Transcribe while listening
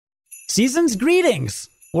Season's greetings!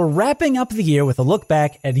 We're wrapping up the year with a look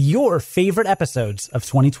back at your favorite episodes of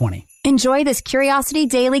 2020. Enjoy this Curiosity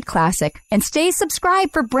Daily Classic and stay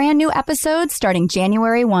subscribed for brand new episodes starting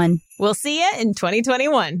January 1. We'll see you in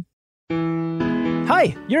 2021.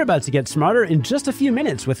 Hi, you're about to get smarter in just a few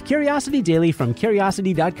minutes with Curiosity Daily from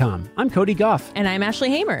Curiosity.com. I'm Cody Goff. And I'm Ashley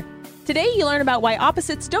Hamer. Today you learn about why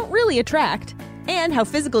opposites don't really attract and how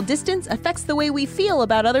physical distance affects the way we feel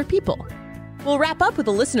about other people. We'll wrap up with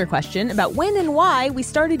a listener question about when and why we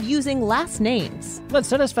started using last names. Let's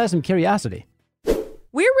satisfy some curiosity.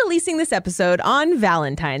 We're releasing this episode on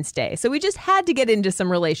Valentine's Day, so we just had to get into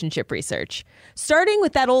some relationship research. Starting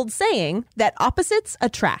with that old saying that opposites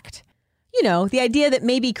attract. You know, the idea that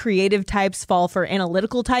maybe creative types fall for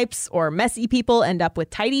analytical types or messy people end up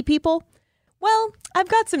with tidy people. Well, I've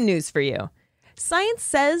got some news for you. Science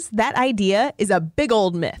says that idea is a big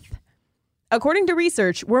old myth. According to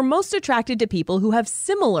research, we're most attracted to people who have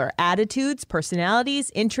similar attitudes,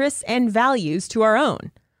 personalities, interests, and values to our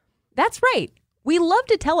own. That's right. We love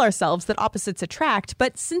to tell ourselves that opposites attract,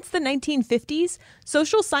 but since the 1950s,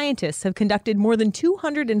 social scientists have conducted more than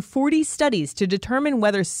 240 studies to determine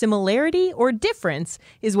whether similarity or difference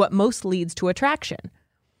is what most leads to attraction.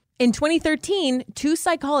 In 2013, two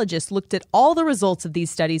psychologists looked at all the results of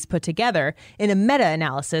these studies put together in a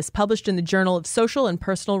meta-analysis published in the Journal of Social and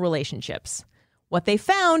Personal Relationships. What they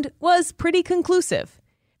found was pretty conclusive.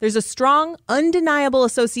 There's a strong, undeniable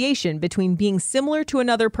association between being similar to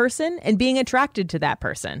another person and being attracted to that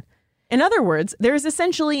person. In other words, there is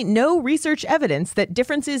essentially no research evidence that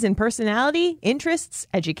differences in personality, interests,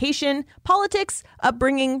 education, politics,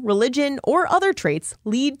 upbringing, religion, or other traits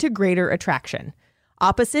lead to greater attraction.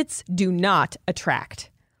 Opposites do not attract.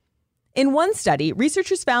 In one study,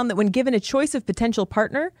 researchers found that when given a choice of potential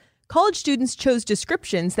partner, college students chose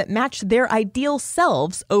descriptions that matched their ideal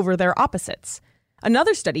selves over their opposites.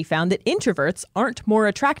 Another study found that introverts aren't more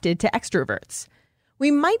attracted to extroverts. We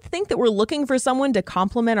might think that we're looking for someone to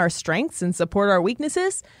complement our strengths and support our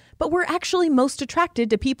weaknesses, but we're actually most attracted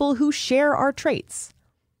to people who share our traits.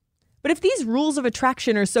 But if these rules of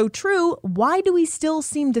attraction are so true, why do we still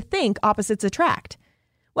seem to think opposites attract?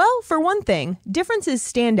 Well, for one thing, differences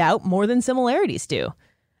stand out more than similarities do.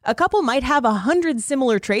 A couple might have 100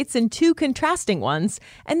 similar traits and 2 contrasting ones,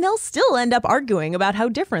 and they'll still end up arguing about how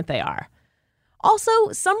different they are.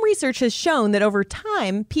 Also, some research has shown that over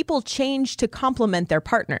time, people change to complement their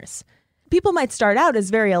partners. People might start out as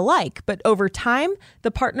very alike, but over time,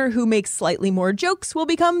 the partner who makes slightly more jokes will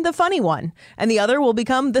become the funny one, and the other will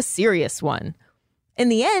become the serious one. In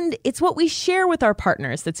the end, it's what we share with our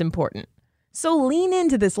partners that's important. So lean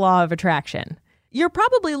into this law of attraction. You're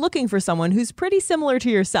probably looking for someone who's pretty similar to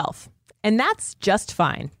yourself, and that's just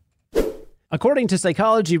fine. According to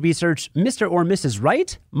psychology research, Mr. or Mrs.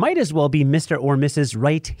 Right might as well be Mr. or Mrs.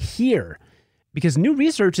 Right here. Because new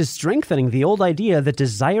research is strengthening the old idea that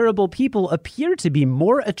desirable people appear to be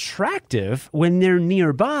more attractive when they're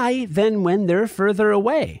nearby than when they're further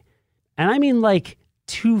away. And I mean like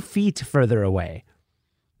 2 feet further away.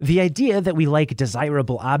 The idea that we like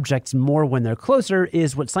desirable objects more when they're closer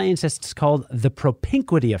is what scientists call the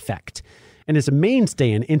propinquity effect, and is a mainstay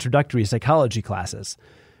in introductory psychology classes.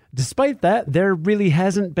 Despite that, there really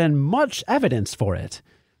hasn't been much evidence for it.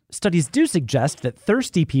 Studies do suggest that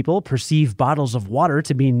thirsty people perceive bottles of water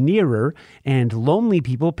to be nearer, and lonely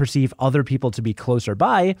people perceive other people to be closer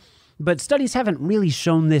by, but studies haven't really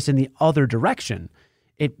shown this in the other direction.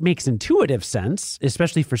 It makes intuitive sense,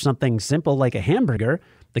 especially for something simple like a hamburger.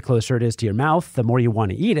 The closer it is to your mouth, the more you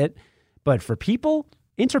want to eat it. But for people,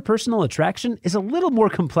 interpersonal attraction is a little more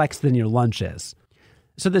complex than your lunch is.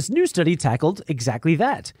 So this new study tackled exactly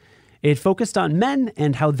that. It focused on men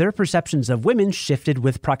and how their perceptions of women shifted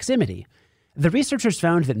with proximity. The researchers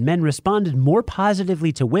found that men responded more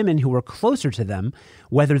positively to women who were closer to them,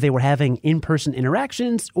 whether they were having in-person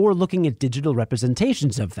interactions or looking at digital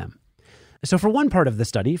representations of them. So for one part of the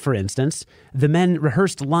study, for instance, the men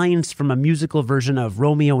rehearsed lines from a musical version of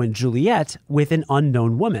Romeo and Juliet with an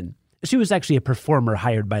unknown woman. She was actually a performer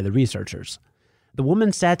hired by the researchers. The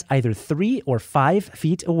woman sat either 3 or 5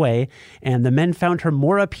 feet away, and the men found her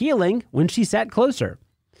more appealing when she sat closer.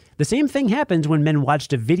 The same thing happened when men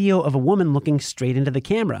watched a video of a woman looking straight into the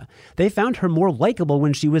camera. They found her more likable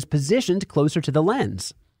when she was positioned closer to the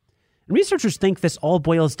lens. And researchers think this all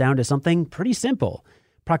boils down to something pretty simple.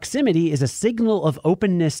 Proximity is a signal of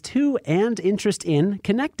openness to and interest in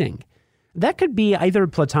connecting. That could be either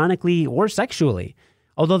platonically or sexually.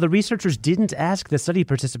 Although the researchers didn't ask the study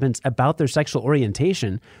participants about their sexual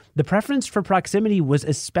orientation, the preference for proximity was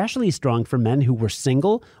especially strong for men who were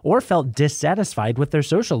single or felt dissatisfied with their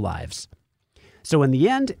social lives. So in the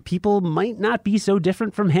end, people might not be so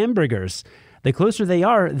different from hamburgers. The closer they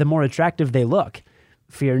are, the more attractive they look.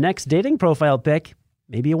 For your next dating profile pic,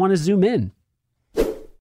 maybe you want to zoom in.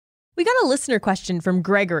 We got a listener question from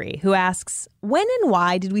Gregory who asks, when and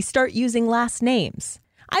why did we start using last names?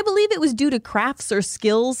 I believe it was due to crafts or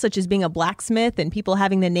skills such as being a blacksmith and people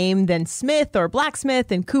having the name then Smith or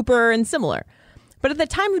Blacksmith and Cooper and similar. But at the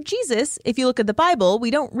time of Jesus, if you look at the Bible, we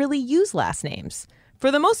don't really use last names.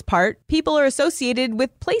 For the most part, people are associated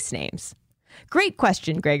with place names. Great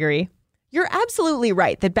question, Gregory. You're absolutely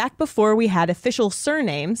right that back before we had official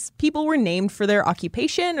surnames, people were named for their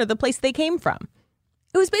occupation or the place they came from.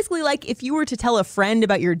 It was basically like if you were to tell a friend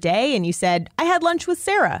about your day and you said, I had lunch with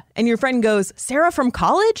Sarah, and your friend goes, Sarah from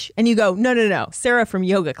college? And you go, no, Sarah from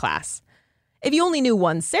yoga class. If you only knew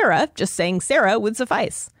one Sarah, just saying Sarah would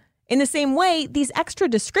suffice. In the same way, these extra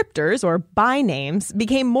descriptors or by names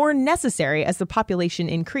became more necessary as the population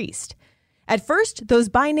increased. At first, those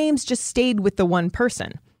by names just stayed with the one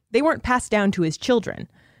person. They weren't passed down to his children.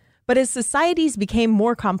 But as societies became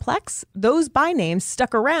more complex, those by names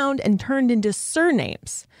stuck around and turned into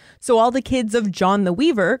surnames. So all the kids of John the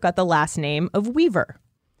Weaver got the last name of Weaver.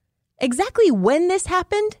 Exactly when this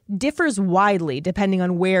happened differs widely depending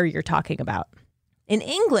on where you're talking about. In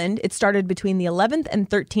England, it started between the 11th and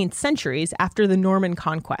 13th centuries after the Norman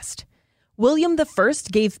conquest. William I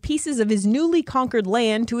gave pieces of his newly conquered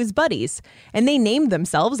land to his buddies, and they named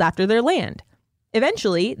themselves after their land.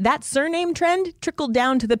 Eventually, that surname trend trickled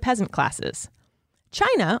down to the peasant classes.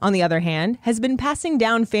 China, on the other hand, has been passing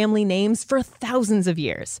down family names for thousands of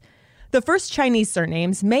years. The first Chinese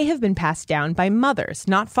surnames may have been passed down by mothers,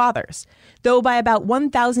 not fathers, though by about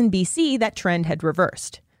 1000 BC, that trend had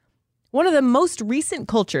reversed. One of the most recent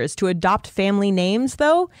cultures to adopt family names,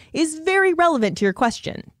 though, is very relevant to your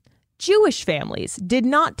question. Jewish families did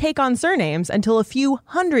not take on surnames until a few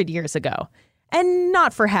hundred years ago, and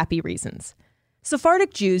not for happy reasons.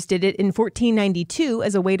 Sephardic Jews did it in 1492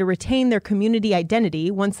 as a way to retain their community identity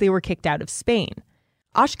once they were kicked out of Spain.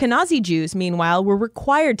 Ashkenazi Jews, meanwhile, were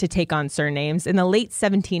required to take on surnames in the late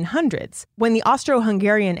 1700s, when the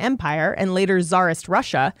Austro-Hungarian Empire and later Tsarist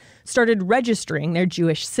Russia started registering their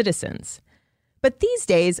Jewish citizens. But these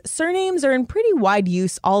days, surnames are in pretty wide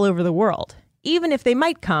use all over the world, even if they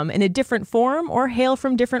might come in a different form or hail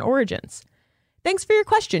from different origins. Thanks for your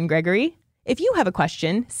question, Gregory. If you have a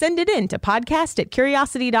question, send it in to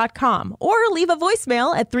podcast@curiosity.com or leave a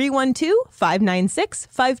voicemail at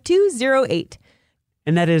 312-596-5208.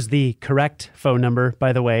 And that is the correct phone number,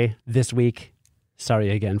 by the way, this week. Sorry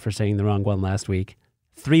again for saying the wrong one last week.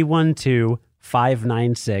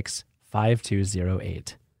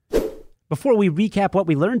 312-596-5208. Before we recap what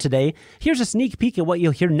we learned today, here's a sneak peek at what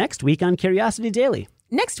you'll hear next week on Curiosity Daily.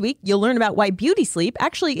 Next week, you'll learn about why beauty sleep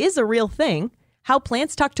actually is a real thing, how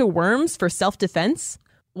plants talk to worms for self-defense,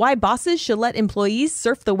 why bosses should let employees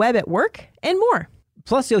surf the web at work, and more.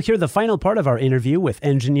 Plus, you'll hear the final part of our interview with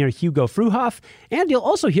engineer Hugo Fruhoff, and you'll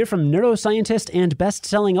also hear from neuroscientist and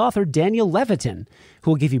best-selling author Daniel Levitin, who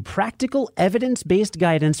will give you practical, evidence-based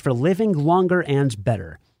guidance for living longer and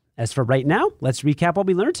better. As for right now, let's recap what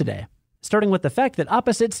we learned today, starting with the fact that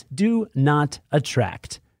opposites do not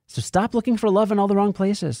attract. So stop looking for love in all the wrong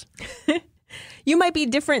places. You might be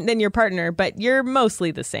different than your partner, but you're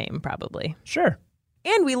mostly the same, probably. Sure.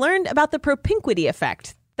 And we learned about the propinquity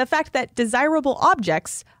effect, the fact that desirable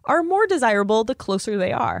objects are more desirable the closer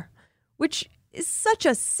they are, which is such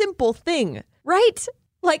a simple thing, right?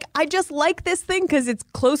 Like, I just like this thing because it's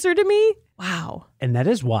closer to me. Wow. And that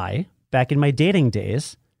is why, back in my dating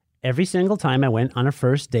days, every single time I went on a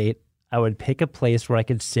first date, I would pick a place where I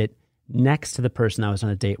could sit next to the person I was on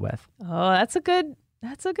a date with. Oh, that's a good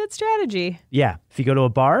strategy. Yeah. If you go to a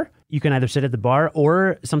bar, you can either sit at the bar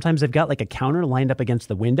or sometimes they've got like a counter lined up against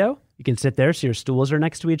the window. You can sit there so your stools are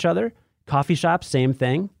next to each other. Coffee shops, same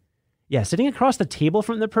thing. Yeah, sitting across the table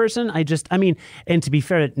from the person, and to be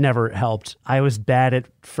fair, it never helped. I was bad at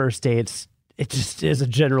first dates. It just is a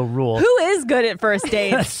general rule. Who is good at first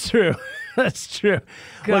dates? That's true. That's true.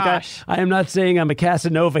 Gosh. Look, I am not saying I'm a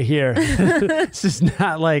Casanova here. This is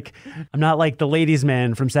not like, I'm not like the ladies'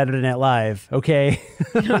 man from Saturday Night Live, okay?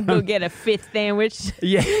 Go get a fifth sandwich.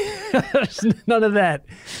 Yeah, none of that.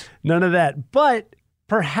 None of that. But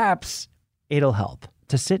perhaps it'll help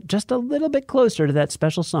to sit just a little bit closer to that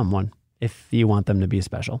special someone if you want them to be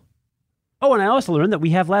special. Oh, and I also learned that we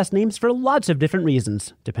have last names for lots of different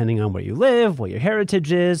reasons, depending on where you live, what your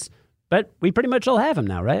heritage is. But we pretty much all have them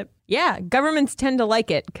now, right? Yeah, governments tend to like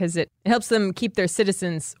it because it helps them keep their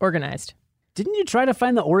citizens organized. Didn't you try to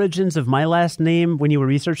find the origins of my last name when you were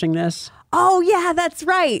researching this? Oh, yeah, that's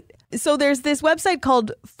right. So there's this website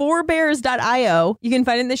called forebears.io. You can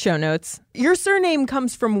find it in the show notes. Your surname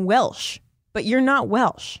comes from Welsh, but you're not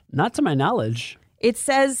Welsh. Not to my knowledge. It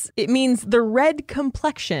says it means the red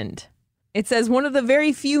complexioned. It says one of the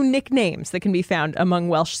very few nicknames that can be found among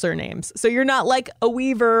Welsh surnames. So you're not like a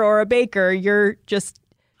weaver or a baker. You're just...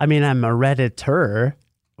 I mean, I'm a Redditor.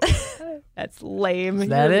 That's lame. Is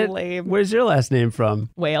that You're it? lame. Where's your last name from?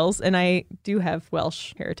 Wales, and I do have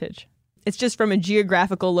Welsh heritage. It's just from a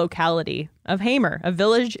geographical locality of Hamer, a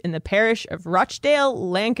village in the parish of Rochdale,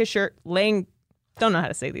 Lancashire. Don't know how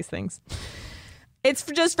to say these things. It's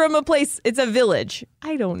just from a place. It's a village.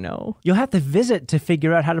 I don't know. You'll have to visit to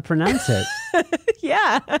figure out how to pronounce it.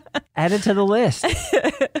 Yeah. Add it to the list.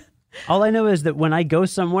 All I know is that when I go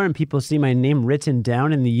somewhere and people see my name written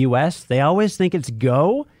down in the U.S., they always think it's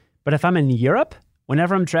Go. But if I'm in Europe,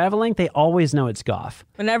 whenever I'm traveling, they always know it's Goff.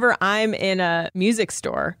 Whenever I'm in a music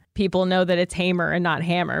store, people know that it's Hamer and not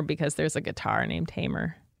Hammer because there's a guitar named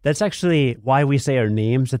Hamer. That's actually why we say our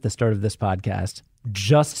names at the start of this podcast,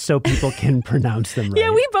 just so people can pronounce them right.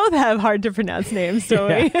 Yeah, we both have hard to pronounce names,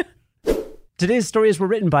 don't we? Today's stories were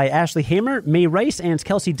written by Ashley Hamer, May Rice, and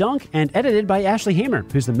Kelsey Donk, and edited by Ashley Hamer,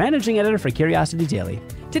 who's the managing editor for Curiosity Daily.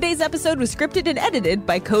 Today's episode was scripted and edited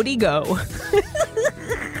by Cody Go.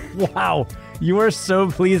 Wow, you are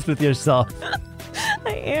so pleased with yourself.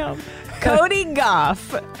 I am. Cody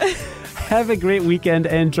Goff. Have a great weekend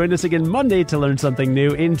and join us again Monday to learn something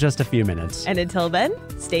new in just a few minutes. And until then,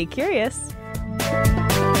 stay curious.